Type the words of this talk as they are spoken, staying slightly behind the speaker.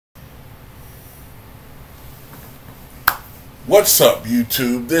What's up,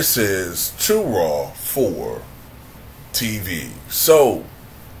 YouTube? This is Too Raw for TV. So,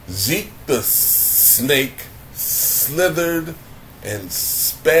 Zeke the Snake slithered and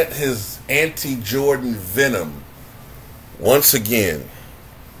spat his anti-Jordan venom once again.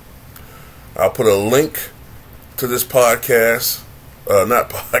 I'll put a link to this podcast,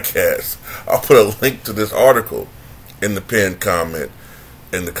 I'll put a link to this article in the pinned comment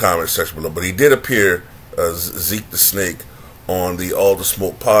in the comment section below. But he did appear, Zeke the Snake, on the All the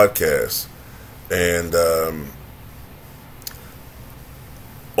Smoke podcast, and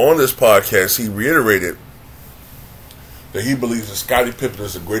on this podcast he reiterated that he believes that Scottie Pippen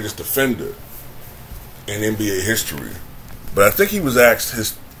is the greatest defender in NBA history. But I think he was asked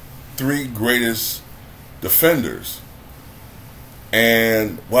his three greatest defenders,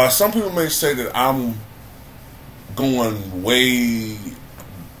 and while some people may say that I'm going way,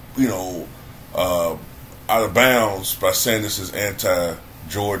 out of bounds by saying this is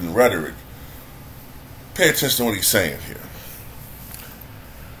anti-Jordan rhetoric, pay attention to what he's saying here.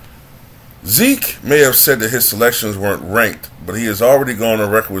 Zeke may have said that his selections weren't ranked, but he has already gone on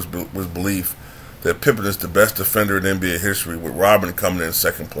record with belief that Pippen is the best defender in NBA history, with Rodman coming in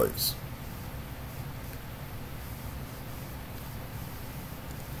second place.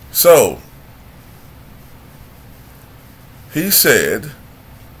 So, he said,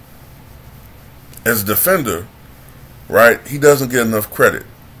 as a defender, right, he doesn't get enough credit.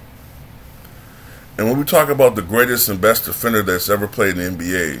 And when we talk about the greatest and best defender that's ever played in the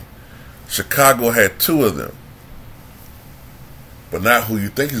NBA, Chicago had two of them. But not who you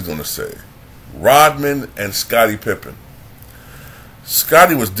think he's going to say. Rodman and Scottie Pippen.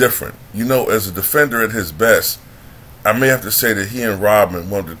 Scottie was different. As a defender at his best, I may have to say that he and Rodman,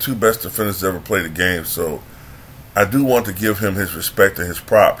 one of the two best defenders to ever play the game. So I do want to give him his respect and his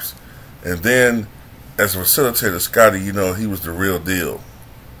props. And then, as a facilitator, Scottie, he was the real deal.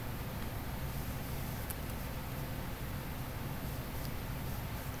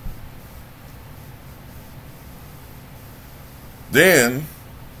 Then,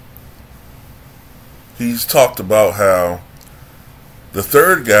 he's talked about how the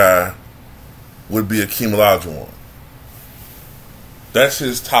third guy would be Akeem Olajuwon. That's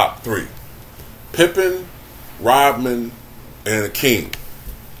his top three. Pippen, Rodman, and Akeem.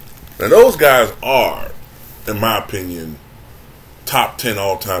 Now, those guys are, in my opinion, top 10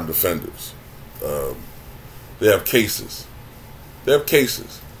 all-time defenders. They have cases.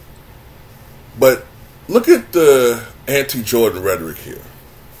 But look at the anti-Jordan rhetoric here.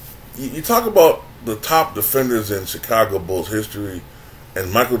 You talk about the top defenders in Chicago Bulls history,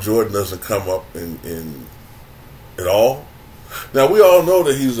 and Michael Jordan doesn't come up in at all. Now, we all know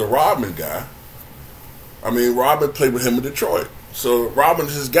that he's a Rodman guy. I mean, Rodman played with him in Detroit. So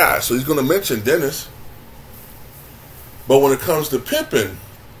Rodman's his guy. So he's going to mention Dennis. But when it comes to Pippen,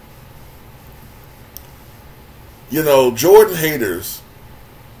 Jordan haters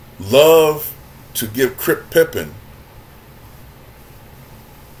love to give Pippen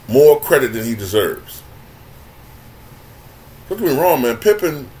more credit than he deserves. Don't get me wrong, man.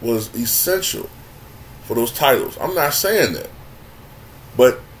 Pippen was essential for those titles. I'm not saying that.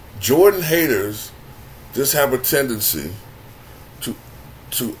 But Jordan haters just have a tendency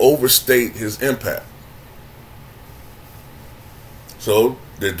to overstate his impact. So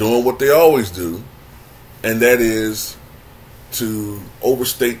they're doing what they always do, and that is to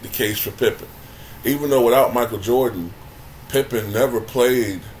overstate the case for Pippen. Even though without Michael Jordan, Pippen never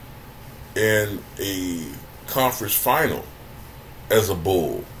played in a conference final as a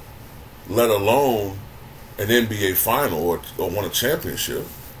Bull, let alone an NBA final or won a championship,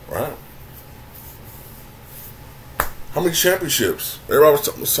 right? How many championships? Everybody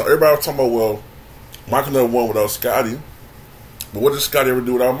was talking about, well, Michael never won without Scottie. But what did Scottie ever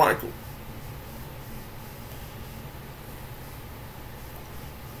do without Michael?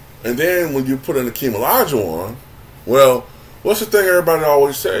 And then when you put in Akeem Olajuwon, well, what's the thing everybody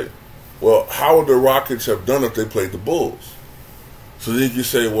always say? Well, how would the Rockets have done if they played the Bulls? So then you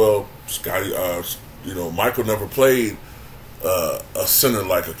say, well, Scottie, Michael never played a center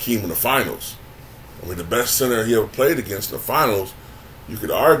like Akeem in the finals. I mean, the best center he ever played against in the finals, you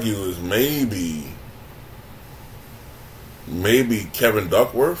could argue, is maybe Kevin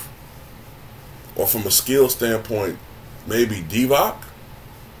Duckworth, or from a skill standpoint, maybe Divac.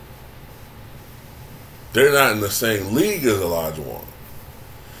 They're not in the same league as Olajuwon.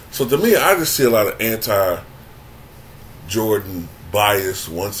 So to me, I just see a lot of anti-Jordan bias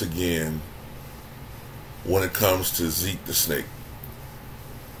once again when it comes to Zeke the Snake.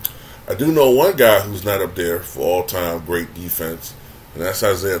 I do know one guy who's not up there for all-time great defense, and that's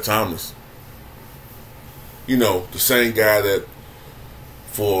Isaiah Thomas. You know, the same guy that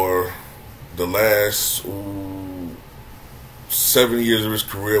for the last 7 years of his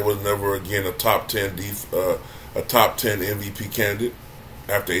career was never again a top 10 MVP candidate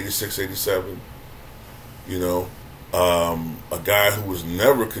after 86, 87. You know, a guy who was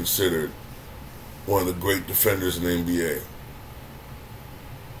never considered one of the great defenders in the NBA.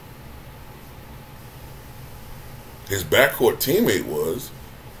 His backcourt teammate was,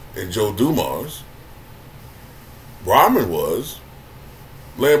 and Joe Dumars. Rodman was.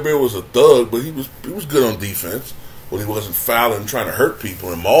 Lambert was a thug, but he was good on defense when he wasn't fouling and trying to hurt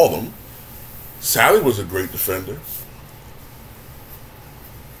people and maul them. Sally was a great defender.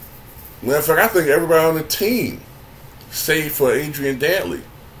 Matter of fact, I think everybody on the team, save for Adrian Dantley,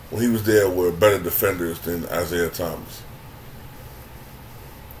 when he was there, were better defenders than Isaiah Thomas.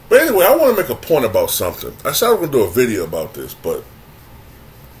 But anyway, I want to make a point about something. I said I was going to do a video about this, but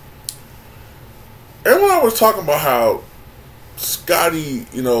everyone was talking about how Scotty,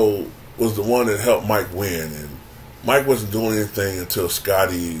 you know, was the one that helped Mike win, and Mike wasn't doing anything until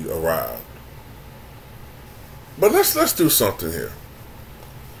Scotty arrived. But let's do something here.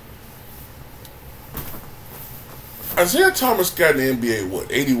 Isaiah Thomas got in the NBA, what,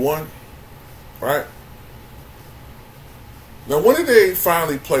 81? Right? Now, when did they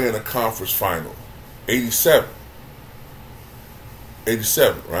finally play in a conference final? 87.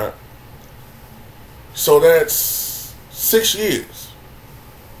 87, right? So that's 6 years.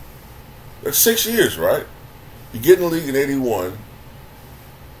 That's 6 years, right? You get in the league in 81.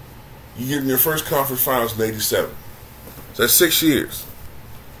 You get in your first conference finals in 87. So that's 6 years.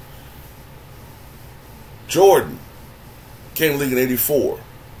 Jordan came in the league in 84.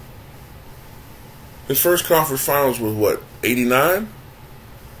 His first conference finals was what, 89?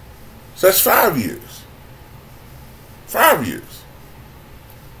 So that's 5 years. 5 years.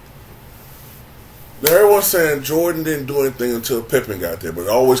 Now everyone's saying Jordan didn't do anything until Pippen got there, but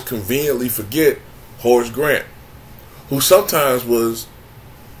I always conveniently forget Horace Grant, who sometimes was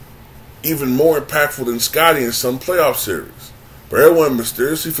even more impactful than Scotty in some playoff series. But everyone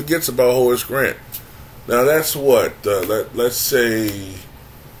mysteriously forgets about Horace Grant. Now that's what, let's say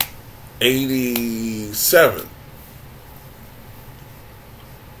 87.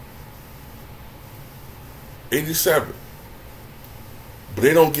 87. But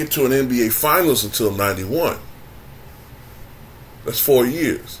they don't get to an NBA Finals until 91. That's 4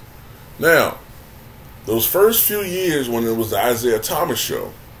 years. Now, those first few years when it was the Isaiah Thomas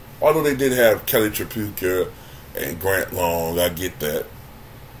show, although they did have Kelly Tripucka and Grant Long, I get that.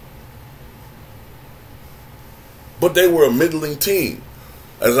 But they were a middling team.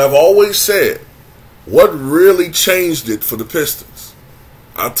 As I've always said, what really changed it for the Pistons?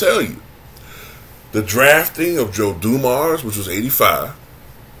 I'll tell you. The drafting of Joe Dumars, which was 85.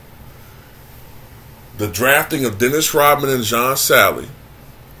 The drafting of Dennis Rodman and John Sally.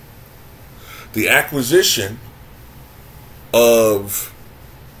 The acquisition of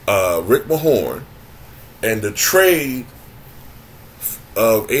Rick Mahorn. And the trade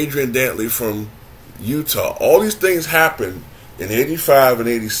of Adrian Dantley from Utah. All these things happened in 85 and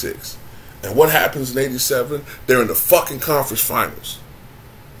 86. And what happens in 87? They're in the fucking conference finals.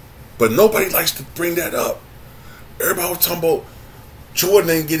 But nobody likes to bring that up. Everybody was talking about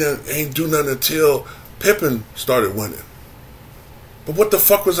Jordan ain't do nothing until Pippen started winning. But what the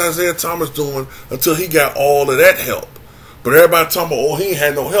fuck was Isaiah Thomas doing until he got all of that help? But everybody talking about, oh, he ain't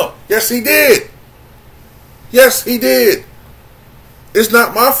had no help. Yes, he did. Yes, he did. It's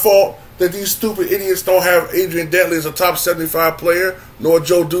not my fault that these stupid idiots don't have Adrian Dantley as a top 75 player, nor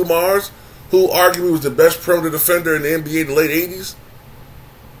Joe Dumars, who arguably was the best perimeter defender in the NBA in the late 80s.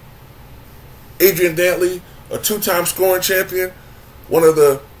 Adrian Dantley, a two-time scoring champion, one of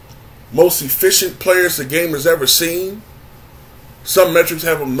the most efficient players the game has ever seen. Some metrics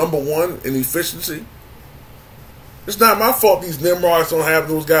have him number one in efficiency. It's not my fault these Nimrods don't have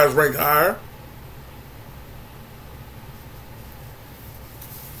those guys ranked higher.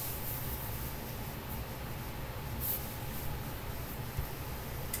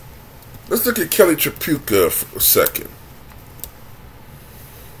 Let's look at Kelly Tripucka for a second.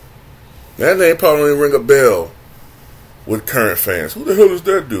 That name probably don't even ring a bell with current fans. Who the hell is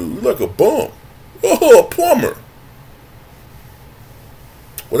that dude? He's like a bum. Oh, a plumber.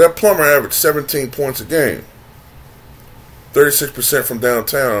 Well, that plumber averaged 17 points a game. 36% from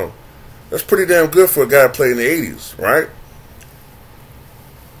downtown. That's pretty damn good for a guy that played in the 80s, right?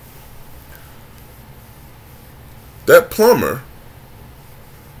 That plumber,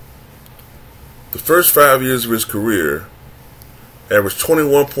 the first 5 years of his career, averaged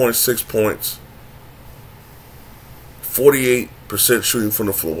 21.6 points, 48% shooting from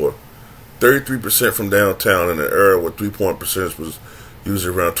the floor, 33% from downtown in an era where three-point percentage was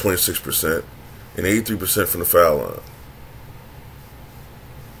usually around 26%, and 83% from the foul line.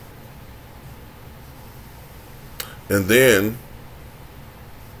 And then,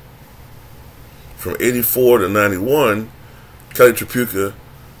 from 84 to 91, Kelly Tripucka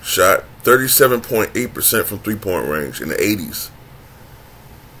shot 37.8% from three-point range in the 80s.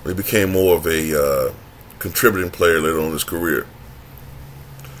 He became more of a contributing player later on in his career.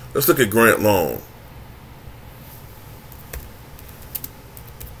 Let's look at Grant Long.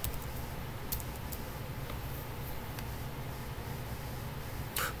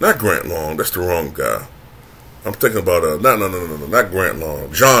 Not Grant Long. That's the wrong guy. I'm thinking about no, not Grant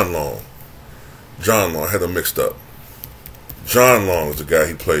Long. John Long. John Long. I had them mixed up. John Long is the guy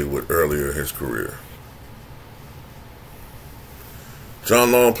he played with earlier in his career.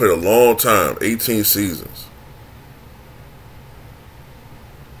 John Long played a long time, 18 seasons.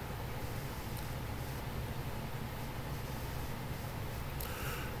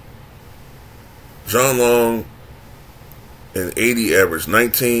 John Long in 80 averaged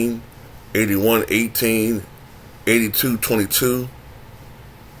 19, 81, 18, 82, 22.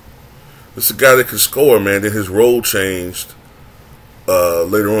 This is a guy that could score, man. Then his role changed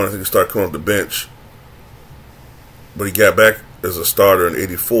later on. I think he started coming off the bench. But he got back as a starter in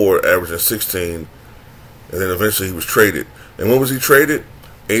 84, averaging 16. And then eventually he was traded. And when was he traded?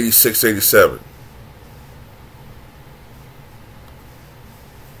 86, 87.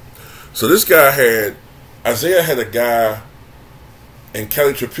 So this guy Isaiah had a guy, and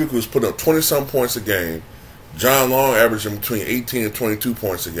Kelly Tripucka was putting up 20-some points a game. John Long averaging between 18 and 22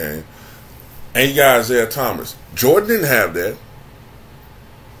 points a game. And you got Isaiah Thomas. Jordan didn't have that.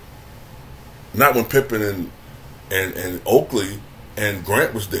 Not when Pippen and Oakley and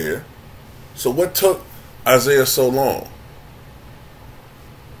Grant was there. So what took Isaiah so long?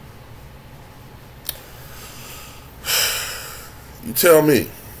 You tell me.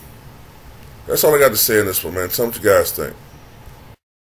 That's all I got to say on this one, man. Tell me what you guys think.